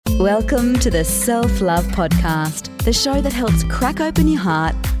Welcome to the Self-Love Podcast, the show that helps crack open your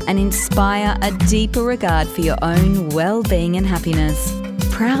heart and inspire a deeper regard for your own well-being and happiness.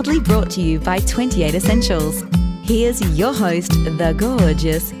 Proudly brought to you by 28 Essentials. Here's your host, the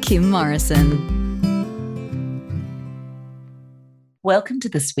gorgeous Kim Morrison. Welcome to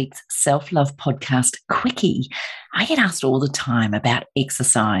this week's Self-Love Podcast Quickie. I get asked all the time about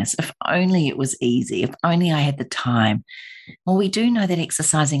exercise. If only it was easy, if only I had the time. Well, we do know that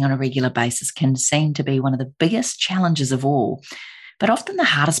exercising on a regular basis can seem to be one of the biggest challenges of all. But often the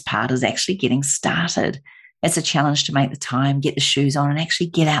hardest part is actually getting started. It's a challenge to make the time, get the shoes on, and actually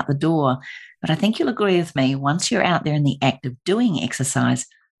get out the door. But I think you'll agree with me, once you're out there in the act of doing exercise,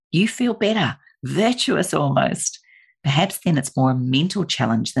 you feel better, virtuous almost. Perhaps then it's more a mental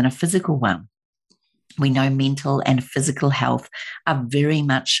challenge than a physical one. We know mental and physical health are very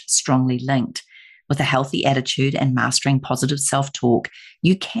much strongly linked. With a healthy attitude and mastering positive self-talk,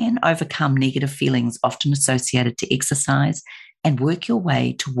 you can overcome negative feelings often associated to exercise and work your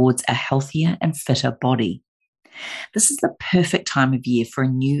way towards a healthier and fitter body. This is the perfect time of year for a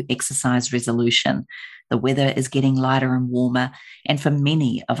new exercise resolution. The weather is getting lighter and warmer, and for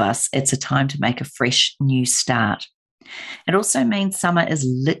many of us, it's a time to make a fresh new start. It also means summer is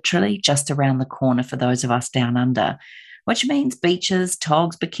literally just around the corner for those of us down under, which means beaches,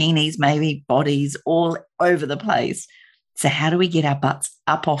 togs, bikinis, maybe bodies all over the place. So how do we get our butts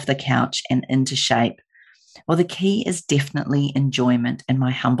up off the couch and into shape? Well, the key is definitely enjoyment, in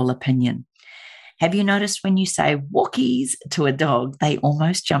my humble opinion. Have you noticed when you say walkies to a dog, they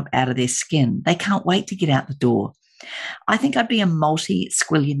almost jump out of their skin? They can't wait to get out the door. I think I'd be a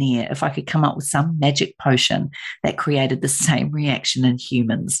multi-squillionaire if I could come up with some magic potion that created the same reaction in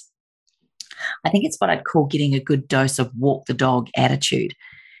humans. I think it's what I'd call getting a good dose of walk the dog attitude.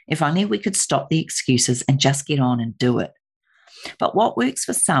 If only we could stop the excuses and just get on and do it. But what works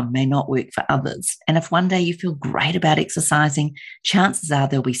for some may not work for others. And if one day you feel great about exercising, chances are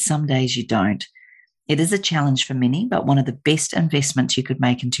there'll be some days you don't. It is a challenge for many, but one of the best investments you could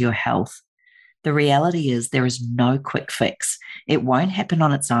make into your health. The reality is there is no quick fix. It won't happen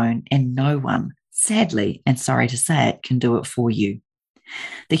on its own, and no one, sadly, and sorry to say it, can do it for you.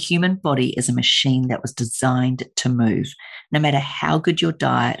 The human body is a machine that was designed to move. No matter how good your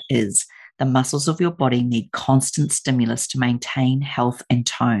diet is, the muscles of your body need constant stimulus to maintain health and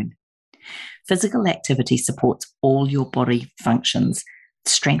tone. Physical activity supports all your body functions,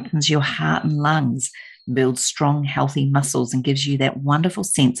 strengthens your heart and lungs, builds strong, healthy muscles, and gives you that wonderful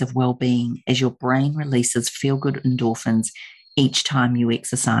sense of well-being as your brain releases feel-good endorphins each time you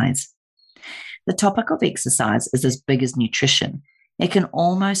exercise. The topic of exercise is as big as nutrition. It can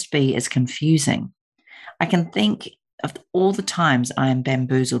almost be as confusing. I can think of all the times I am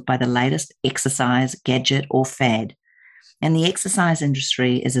bamboozled by the latest exercise gadget or fad. And the exercise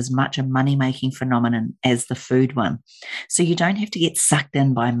industry is as much a money-making phenomenon as the food one. So you don't have to get sucked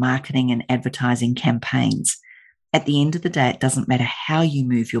in by marketing and advertising campaigns. At the end of the day, it doesn't matter how you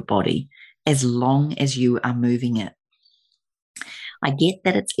move your body, as long as you are moving it. I get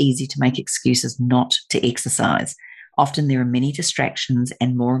that it's easy to make excuses not to exercise. Often there are many distractions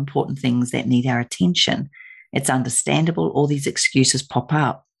and more important things that need our attention. It's understandable all these excuses pop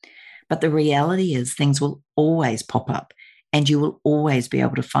up. But the reality is things will always pop up. And you will always be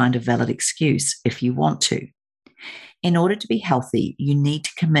able to find a valid excuse if you want to. In order to be healthy, you need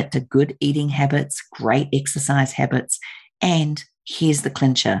to commit to good eating habits, great exercise habits, and here's the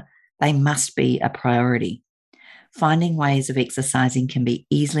clincher, they must be a priority. Finding ways of exercising can be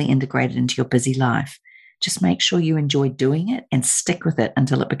easily integrated into your busy life. Just make sure you enjoy doing it and stick with it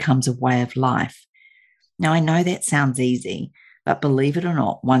until it becomes a way of life. Now, I know that sounds easy, but believe it or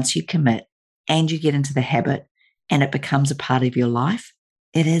not, once you commit and you get into the habit, and it becomes a part of your life,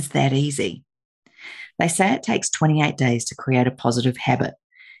 it is that easy. They say it takes 28 days to create a positive habit.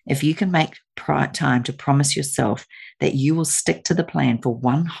 If you can make time to promise yourself that you will stick to the plan for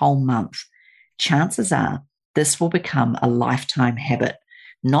one whole month, chances are this will become a lifetime habit,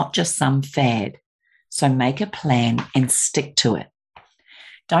 not just some fad. So make a plan and stick to it.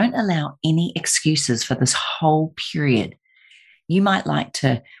 Don't allow any excuses for this whole period. You might like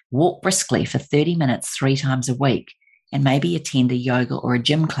to walk briskly for 30 minutes 3 times a week and maybe attend a yoga or a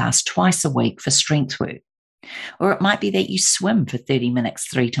gym class twice a week for strength work. Or it might be that you swim for 30 minutes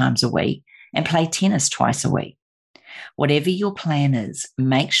 3 times a week and play tennis twice a week. Whatever your plan is,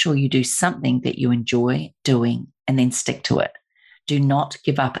 make sure you do something that you enjoy doing and then stick to it. Do not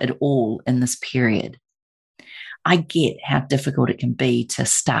give up at all in this period. I get how difficult it can be to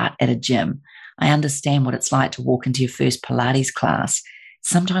start at a gym. I understand what it's like to walk into your first Pilates class.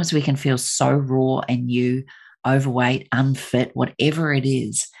 Sometimes we can feel so raw and new, overweight, unfit, whatever it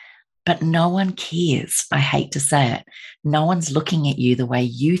is. But no one cares. I hate to say it. No one's looking at you the way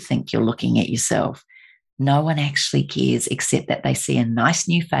you think you're looking at yourself. No one actually cares except that they see a nice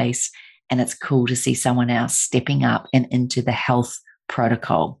new face, and it's cool to see someone else stepping up and into the health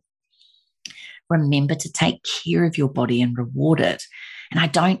protocol. Remember to take care of your body and reward it. And I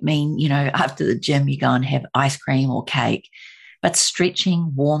don't mean, after the gym, you go and have ice cream or cake, but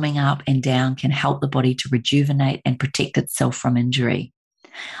stretching, warming up and down can help the body to rejuvenate and protect itself from injury.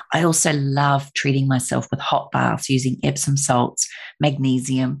 I also love treating myself with hot baths using Epsom salts,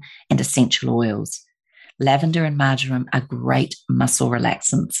 magnesium, and essential oils. Lavender and marjoram are great muscle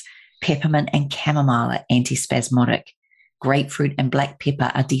relaxants. Peppermint and chamomile are antispasmodic. Grapefruit and black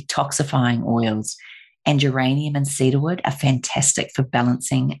pepper are detoxifying oils. And geranium and cedarwood are fantastic for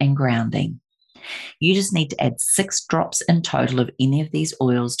balancing and grounding. You just need to add 6 drops in total of any of these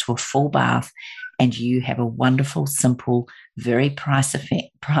oils to a full bath, and you have a wonderful, simple, very price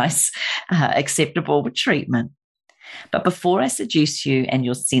acceptable treatment. But before I seduce you and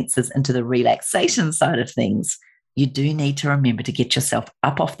your senses into the relaxation side of things, you do need to remember to get yourself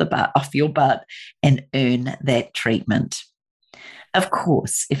up off your butt and earn that treatment. Of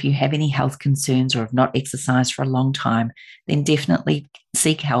course, if you have any health concerns or have not exercised for a long time, then definitely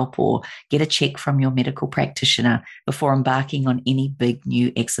seek help or get a check from your medical practitioner before embarking on any big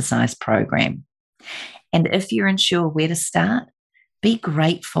new exercise program. And if you're unsure where to start, be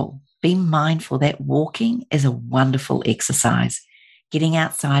grateful, be mindful that walking is a wonderful exercise. Getting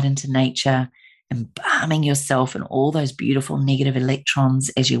outside into nature, embalming yourself in all those beautiful negative electrons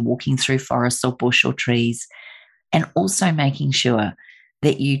as you're walking through forests or bush or trees, and also making sure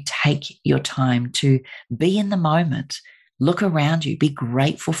that you take your time to be in the moment, look around you, be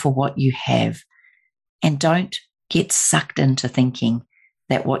grateful for what you have, and don't get sucked into thinking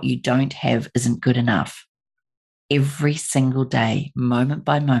that what you don't have isn't good enough. Every single day, moment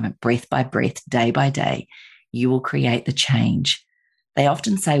by moment, breath by breath, day by day, you will create the change. They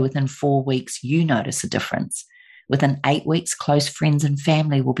often say within 4 weeks, you notice a difference. Within 8 weeks, close friends and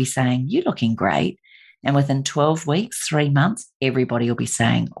family will be saying, "You're looking great." And within 12 weeks, 3 months, everybody will be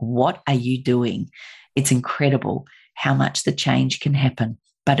saying, "What are you doing?" It's incredible how much the change can happen,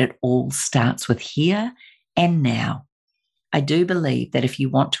 but it all starts with here and now. I do believe that if you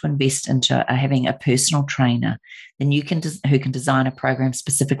want to invest into having a personal trainer, then who can design a program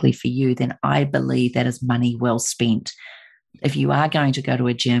specifically for you, then I believe that is money well spent. If you are going to go to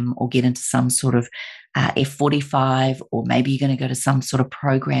a gym or get into some sort of F45, or maybe you're going to go to some sort of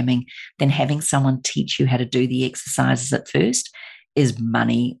programming, then having someone teach you how to do the exercises at first is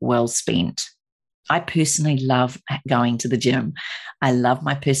money well spent. I personally love going to the gym. I love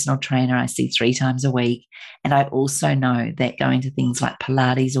my personal trainer. I see 3 times a week. And I also know that going to things like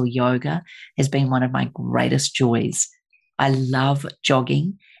Pilates or yoga has been one of my greatest joys. I love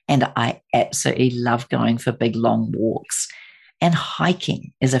jogging, and I absolutely love going for big, long walks. And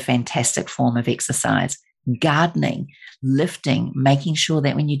hiking is a fantastic form of exercise. Gardening, lifting, making sure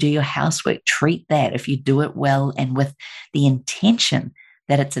that when you do your housework, treat that. If you do it well and with the intention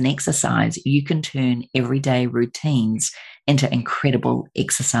that it's an exercise, you can turn everyday routines into incredible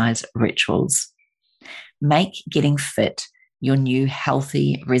exercise rituals. Make getting fit your new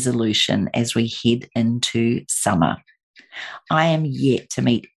healthy resolution as we head into summer. I am yet to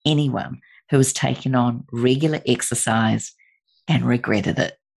meet anyone who has taken on regular exercise and regretted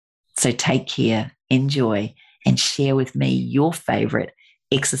it. So take care, enjoy, and share with me your favorite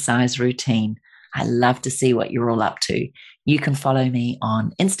exercise routine. I love to see what you're all up to. You can follow me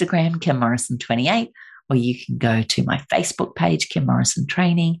on Instagram, Kim Morrison 28, or you can go to my Facebook page, Kim Morrison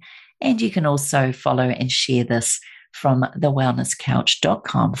Training, and you can also follow and share this from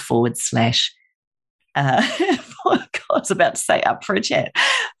thewellnesscouch.com I was about to say up for a chat,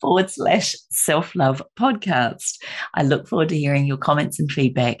 /self-love podcast. I look forward to hearing your comments and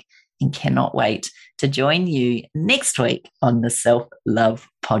feedback and cannot wait to join you next week on the Self-Love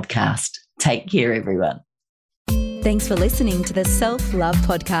Podcast. Take care, everyone. Thanks for listening to the Self-Love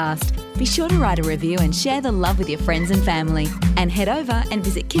Podcast. Be sure to write a review and share the love with your friends and family. And head over and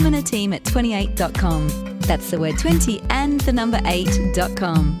visit Kim and her team at 28.com. That's the word 20 and the number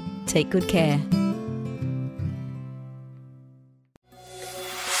 8.com. Take good care.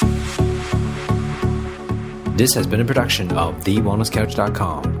 This has been a production of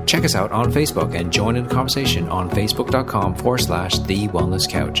TheWellnessCouch.com. Check us out on Facebook and join in the conversation on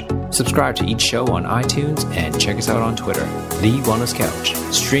Facebook.com/TheWellnessCouch. Subscribe to each show on iTunes and check us out on Twitter. The Wellness Couch,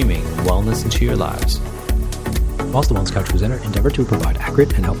 streaming wellness into your lives. Whilst the Wellness Couch presenter endeavor to provide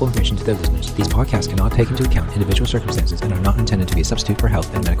accurate and helpful information to their listeners, these podcasts cannot take into account individual circumstances and are not intended to be a substitute for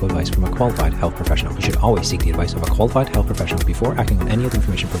health and medical advice from a qualified health professional. You should always seek the advice of a qualified health professional before acting on any of the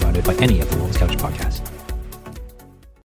information provided by any of the Wellness Couch podcast.